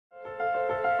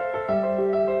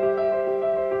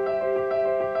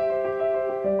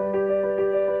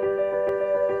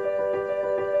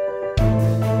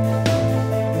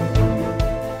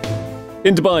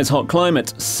In Dubai's hot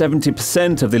climate,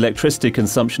 70% of the electricity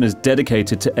consumption is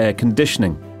dedicated to air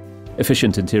conditioning.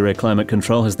 Efficient interior climate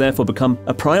control has therefore become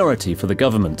a priority for the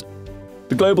government.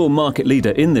 The global market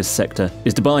leader in this sector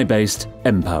is Dubai-based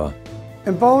Empower.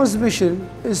 Empower's mission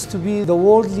is to be the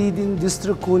world-leading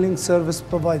district cooling service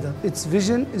provider. Its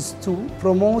vision is to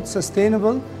promote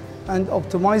sustainable and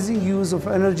optimizing use of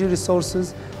energy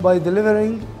resources by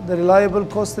delivering the reliable,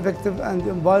 cost-effective and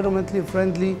environmentally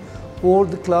friendly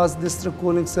world-class district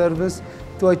cooling service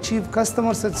to achieve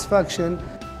customer satisfaction,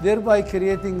 thereby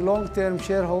creating long-term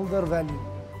shareholder value.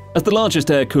 As the largest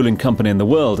air cooling company in the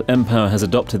world, Empower has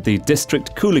adopted the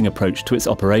district cooling approach to its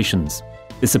operations.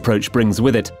 This approach brings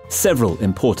with it several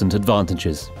important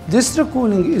advantages. District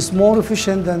cooling is more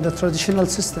efficient than the traditional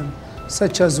system,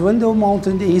 such as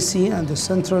window-mounted AC and the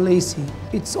central AC.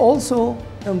 It's also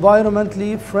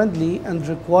environmentally friendly and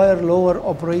requires lower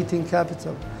operating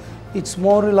capital. It's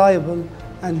more reliable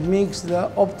and makes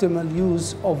the optimal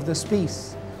use of the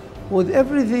space. With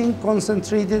everything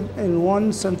concentrated in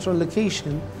one central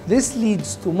location, this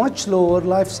leads to much lower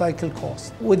life cycle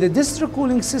cost. With the district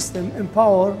cooling system,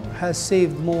 Empower has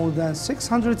saved more than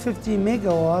 650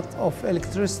 megawatts of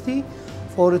electricity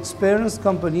for its parent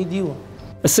company, DEWA.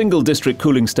 A single district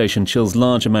cooling station chills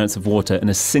large amounts of water in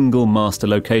a single master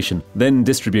location, then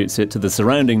distributes it to the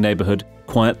surrounding neighborhood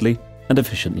quietly and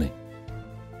efficiently.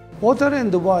 Water in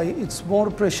Dubai is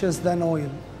more precious than oil.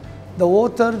 The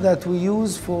water that we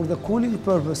use for the cooling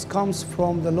purpose comes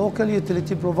from the local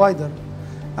utility provider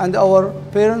and our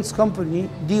parent company,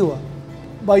 DEWA.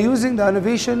 By using the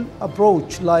innovation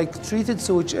approach like treated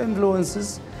sewage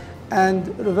influences and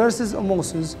reverse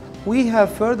osmosis, we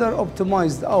have further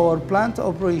optimized our plant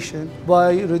operation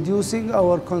by reducing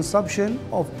our consumption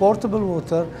of potable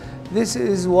water. This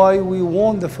is why we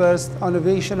won the first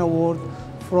Innovation Award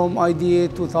from IDA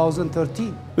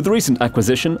 2013. With the recent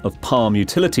acquisition of Palm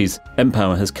Utilities,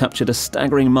 Empower has captured a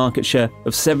staggering market share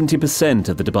of 70%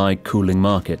 of the Dubai cooling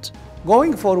market.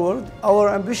 Going forward, our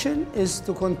ambition is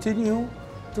to continue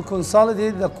to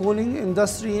consolidate the cooling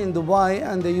industry in Dubai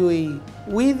and the UAE.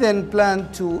 We then plan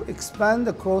to expand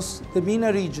across the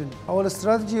MENA region. Our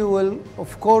strategy will,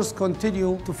 of course,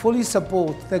 continue to fully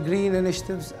support the green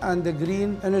initiatives and the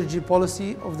green energy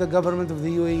policy of the government of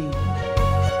the UAE.